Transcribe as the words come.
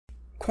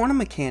Quantum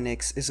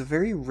mechanics is a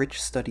very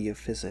rich study of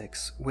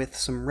physics, with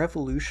some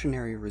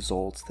revolutionary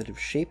results that have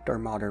shaped our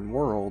modern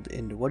world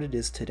into what it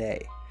is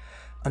today.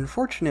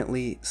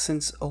 Unfortunately,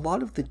 since a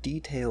lot of the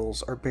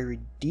details are buried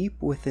deep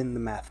within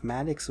the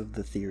mathematics of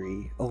the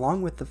theory,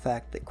 along with the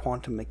fact that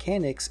quantum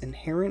mechanics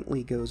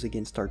inherently goes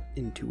against our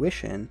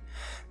intuition,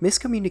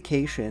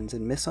 miscommunications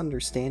and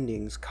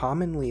misunderstandings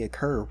commonly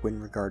occur when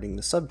regarding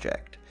the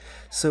subject.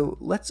 So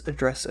let's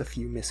address a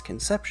few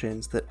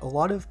misconceptions that a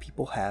lot of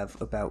people have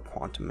about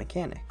quantum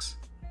mechanics.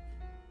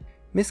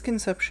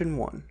 Misconception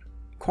 1.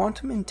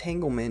 Quantum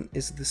entanglement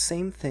is the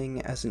same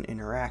thing as an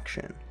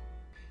interaction.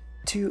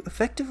 To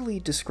effectively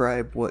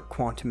describe what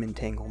quantum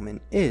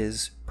entanglement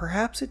is,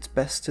 perhaps it's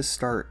best to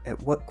start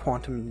at what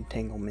quantum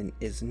entanglement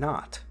is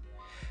not.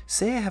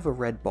 Say I have a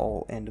red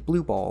ball and a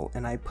blue ball,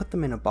 and I put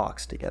them in a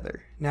box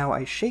together. Now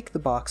I shake the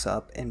box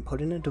up and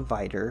put in a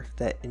divider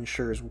that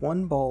ensures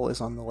one ball is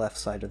on the left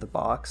side of the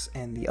box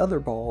and the other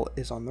ball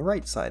is on the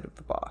right side of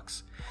the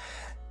box.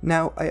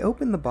 Now I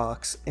open the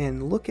box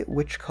and look at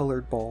which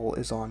colored ball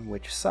is on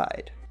which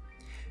side.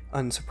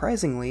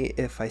 Unsurprisingly,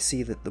 if I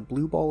see that the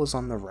blue ball is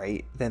on the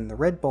right, then the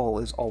red ball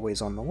is always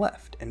on the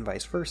left, and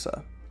vice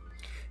versa.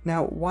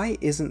 Now, why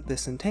isn't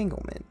this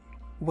entanglement?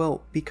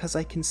 Well, because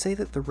I can say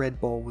that the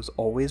red ball was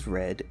always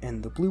red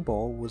and the blue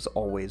ball was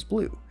always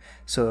blue.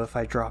 So if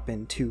I drop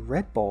in two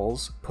red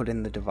balls, put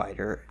in the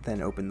divider,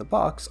 then open the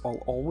box,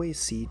 I'll always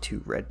see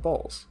two red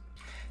balls.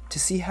 To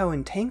see how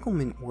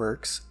entanglement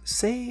works,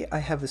 say I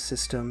have a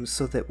system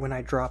so that when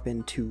I drop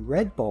in two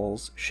red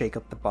balls, shake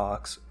up the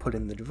box, put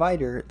in the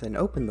divider, then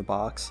open the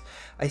box,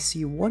 I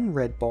see one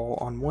red ball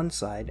on one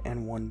side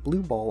and one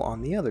blue ball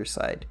on the other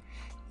side.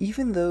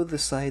 Even though the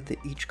side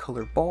that each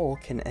color ball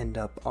can end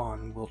up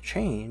on will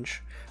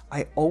change,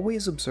 I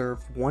always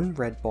observe one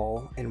red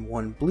ball and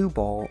one blue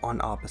ball on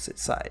opposite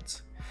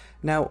sides.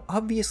 Now,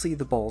 obviously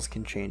the balls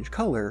can change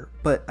color,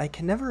 but I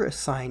can never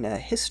assign a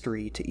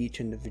history to each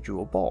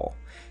individual ball.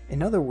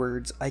 In other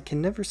words, I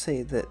can never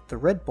say that the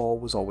red ball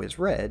was always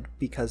red,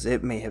 because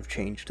it may have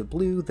changed to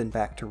blue, then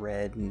back to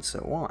red, and so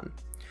on.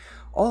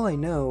 All I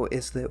know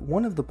is that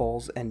one of the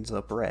balls ends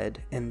up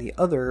red, and the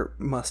other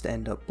must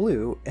end up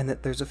blue, and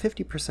that there's a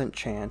 50%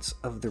 chance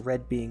of the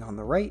red being on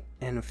the right,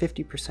 and a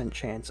 50%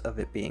 chance of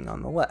it being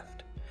on the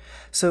left.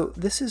 So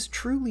this is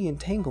truly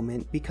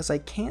entanglement because I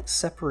can't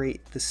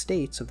separate the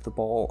states of the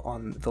ball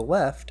on the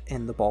left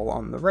and the ball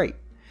on the right.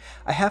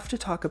 I have to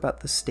talk about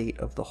the state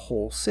of the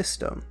whole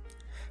system.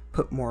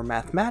 Put more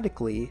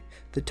mathematically,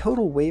 the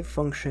total wave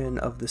function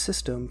of the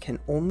system can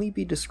only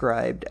be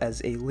described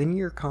as a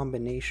linear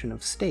combination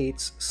of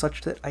states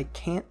such that I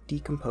can't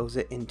decompose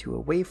it into a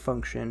wave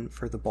function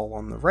for the ball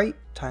on the right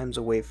times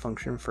a wave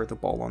function for the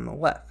ball on the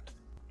left.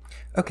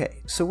 Okay,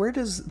 so where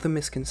does the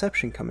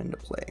misconception come into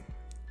play?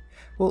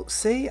 Well,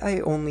 say I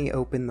only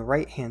open the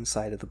right-hand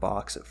side of the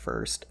box at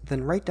first,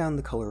 then write down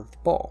the color of the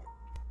ball.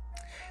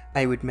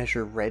 I would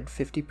measure red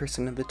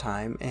 50% of the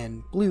time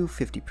and blue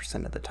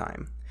 50% of the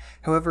time.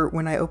 However,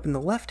 when I open the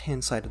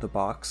left-hand side of the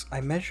box, I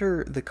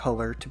measure the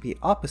color to be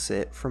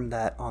opposite from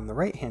that on the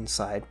right-hand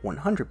side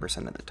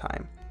 100% of the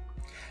time.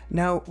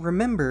 Now,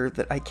 remember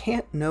that I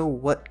can't know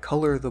what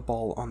color the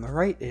ball on the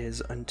right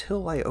is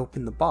until I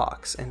open the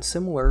box, and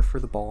similar for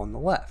the ball on the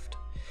left.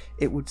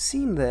 It would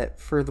seem that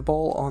for the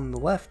ball on the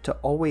left to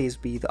always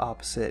be the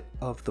opposite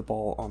of the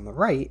ball on the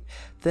right,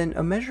 then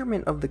a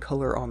measurement of the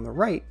color on the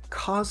right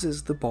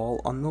causes the ball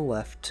on the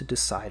left to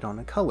decide on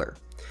a color.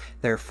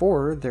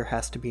 Therefore, there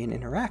has to be an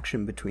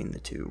interaction between the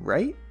two,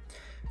 right?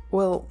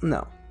 Well,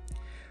 no.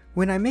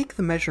 When I make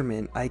the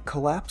measurement, I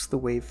collapse the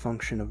wave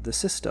function of the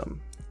system.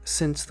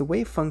 Since the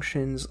wave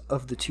functions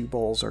of the two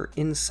balls are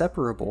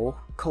inseparable,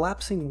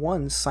 collapsing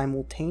one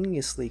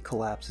simultaneously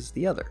collapses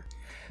the other.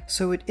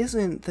 So it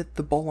isn't that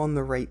the ball on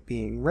the right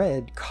being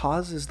red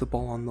causes the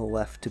ball on the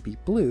left to be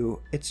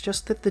blue, it's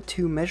just that the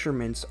two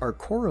measurements are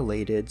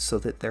correlated so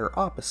that they're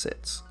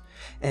opposites.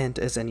 And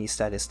as any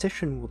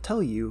statistician will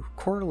tell you,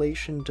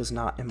 correlation does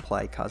not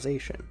imply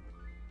causation.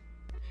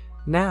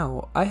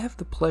 Now, I have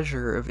the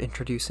pleasure of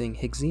introducing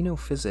Higgsino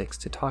Physics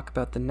to talk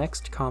about the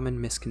next common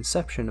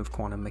misconception of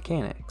quantum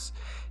mechanics.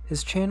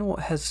 His channel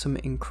has some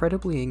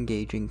incredibly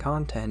engaging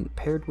content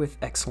paired with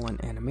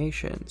excellent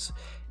animations.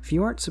 If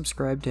you aren't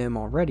subscribed to him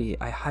already,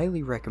 I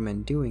highly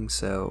recommend doing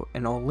so,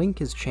 and I'll link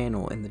his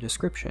channel in the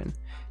description.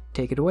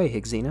 Take it away,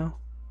 Higgsino.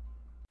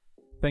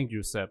 Thank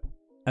you, Seb.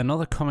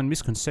 Another common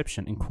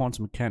misconception in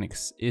quantum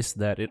mechanics is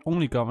that it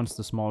only governs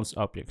the smallest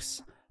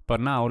objects. But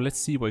now let's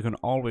see why you can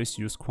always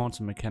use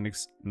quantum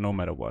mechanics no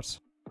matter what.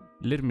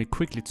 Let me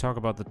quickly talk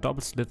about the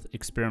double slit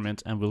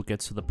experiment and we'll get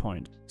to the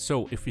point.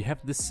 So if we have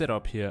this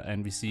setup here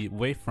and we see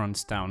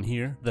wavefronts down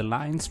here, the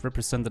lines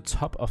represent the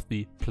top of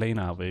the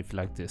planar wave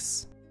like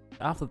this.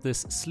 After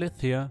this slit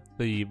here,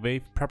 the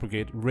wave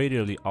propagates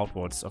radially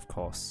outwards, of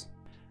course.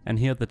 And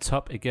here the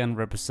top again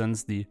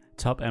represents the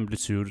top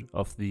amplitude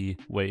of the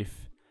wave.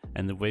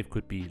 And the wave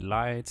could be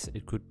light,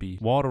 it could be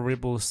water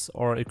ripples,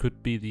 or it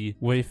could be the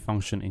wave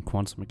function in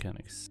quantum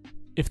mechanics.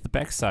 If the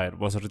backside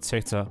was a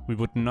detector, we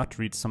would not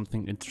read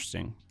something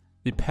interesting.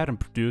 The pattern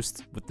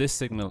produced with this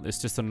signal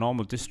is just a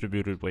normal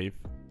distributed wave.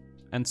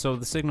 And so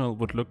the signal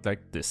would look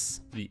like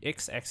this. The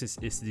x-axis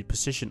is the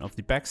position of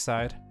the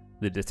backside,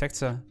 the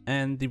detector,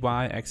 and the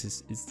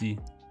y-axis is the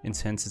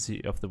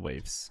intensity of the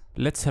waves.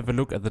 Let's have a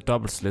look at the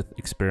double slit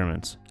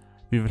experiment.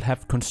 We will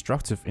have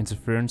constructive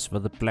interference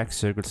where the black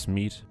circles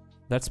meet.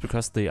 That's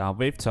because they are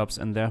wavetops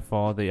and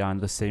therefore they are in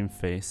the same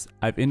phase.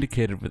 I've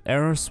indicated with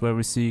arrows where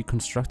we see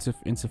constructive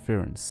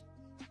interference.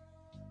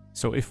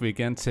 So if we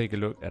again take a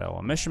look at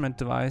our measurement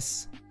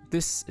device,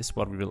 this is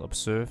what we will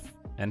observe,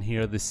 and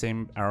here the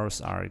same arrows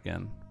are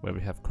again, where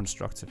we have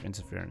constructive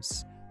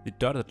interference. The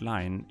dotted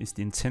line is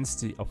the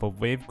intensity of a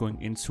wave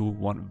going into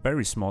one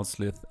very small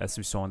slit as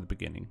we saw in the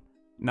beginning.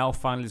 Now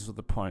finally to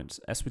the point.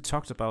 As we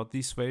talked about,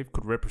 these waves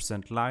could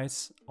represent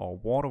light or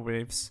water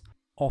waves,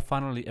 or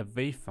finally a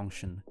wave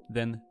function.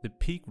 Then the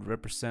peak would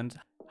represent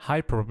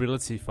high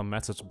probability for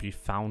matter to be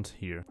found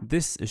here.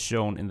 This is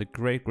shown in the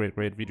great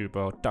video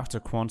about Dr.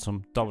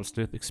 Quantum double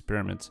slit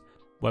experiment,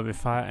 where we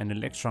fire an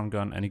electron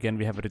gun and again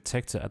we have a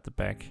detector at the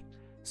back.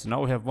 So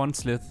now we have one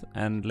slit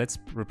and let's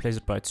replace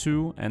it by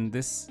two, and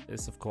this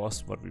is of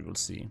course what we will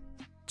see.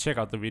 Check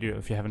out the video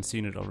if you haven't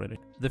seen it already.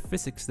 The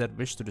physics that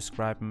wish to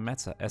describe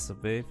matter as a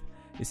wave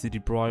is the de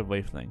Broglie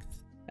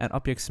wavelength. An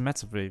object's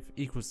matter wave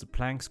equals the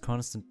Planck's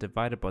constant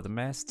divided by the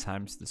mass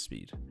times the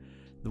speed.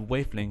 The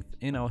wavelength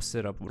in our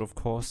setup would of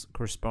course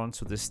correspond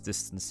to this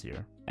distance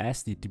here,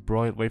 as the de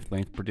Broglie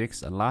wavelength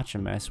predicts a larger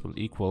mass will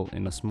equal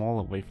in a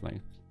smaller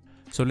wavelength.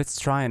 So let's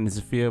try and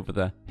interfere with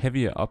a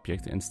heavier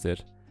object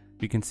instead.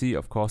 We can see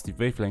of course the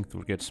wavelength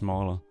will get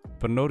smaller,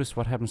 but notice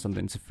what happens on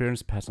the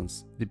interference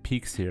patterns. The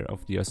peaks here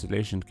of the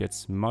oscillation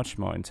gets much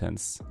more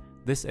intense.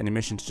 This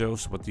animation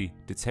shows what the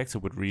detector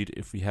would read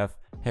if we have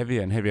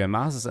heavier and heavier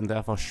masses and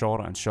therefore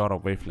shorter and shorter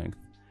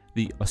wavelength.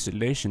 The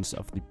oscillations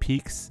of the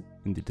peaks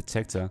in the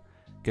detector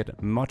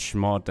get much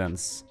more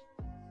dense.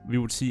 We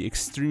would see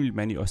extremely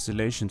many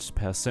oscillations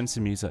per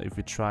centimeter if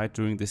we tried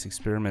doing this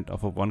experiment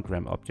of a 1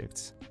 gram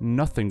object.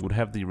 Nothing would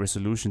have the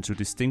resolution to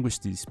distinguish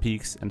these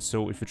peaks, and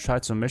so if we try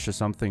to measure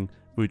something,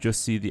 we would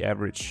just see the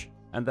average,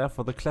 and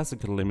therefore the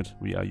classical limit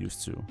we are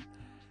used to.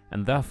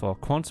 And therefore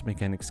quantum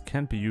mechanics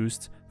can be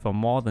used for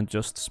more than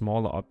just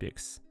smaller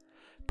objects,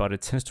 but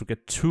it tends to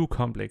get too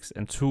complex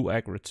and too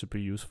accurate to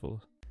be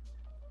useful.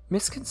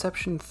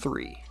 Misconception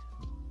 3.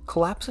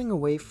 Collapsing a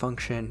wave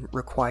function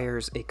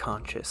requires a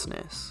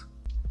consciousness.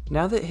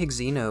 Now that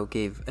Higgsino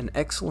gave an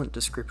excellent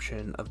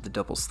description of the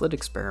double slit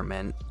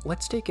experiment,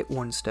 let's take it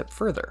one step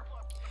further.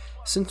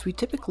 Since we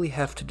typically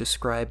have to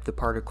describe the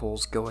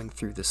particles going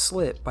through the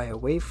slit by a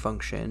wave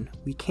function,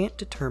 we can't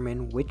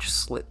determine which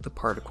slit the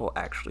particle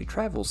actually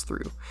travels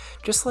through,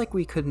 just like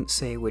we couldn't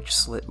say which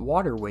slit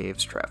water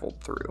waves traveled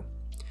through.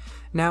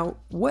 Now,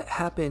 what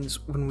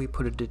happens when we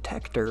put a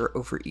detector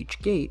over each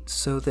gate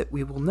so that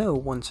we will know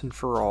once and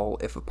for all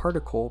if a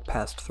particle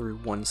passed through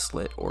one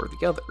slit or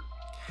the other?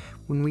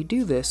 When we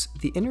do this,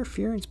 the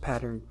interference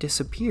pattern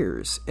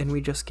disappears and we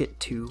just get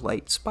two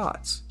light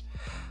spots.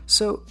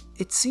 So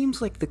it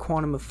seems like the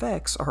quantum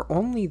effects are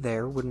only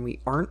there when we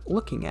aren't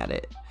looking at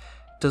it.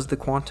 Does the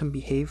quantum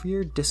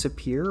behavior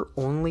disappear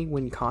only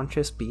when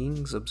conscious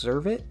beings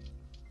observe it?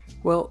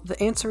 Well,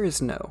 the answer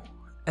is no.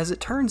 As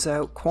it turns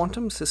out,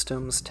 quantum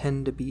systems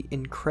tend to be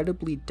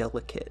incredibly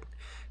delicate.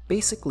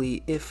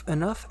 Basically, if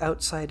enough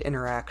outside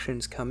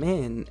interactions come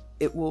in,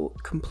 it will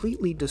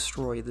completely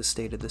destroy the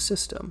state of the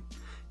system.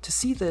 To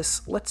see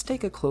this, let's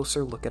take a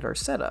closer look at our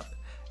setup.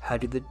 How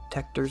do the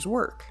detectors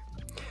work?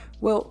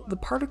 Well, the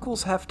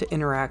particles have to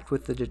interact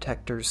with the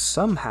detectors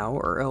somehow,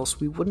 or else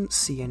we wouldn't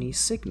see any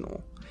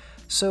signal.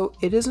 So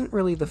it isn't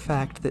really the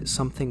fact that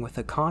something with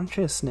a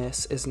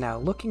consciousness is now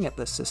looking at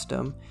the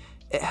system,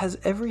 it has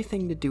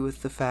everything to do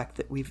with the fact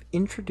that we've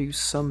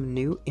introduced some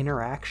new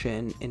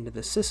interaction into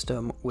the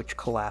system which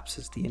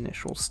collapses the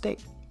initial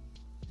state.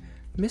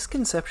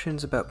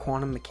 Misconceptions about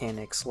quantum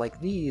mechanics like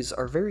these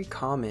are very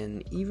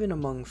common even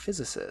among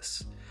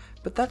physicists,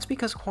 but that's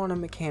because quantum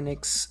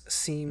mechanics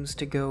seems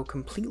to go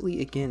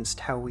completely against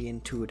how we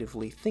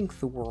intuitively think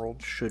the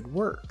world should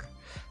work.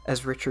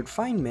 As Richard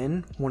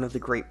Feynman, one of the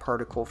great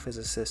particle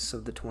physicists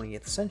of the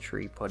 20th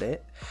century, put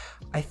it,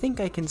 I think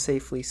I can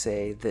safely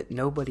say that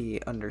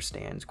nobody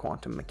understands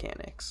quantum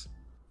mechanics.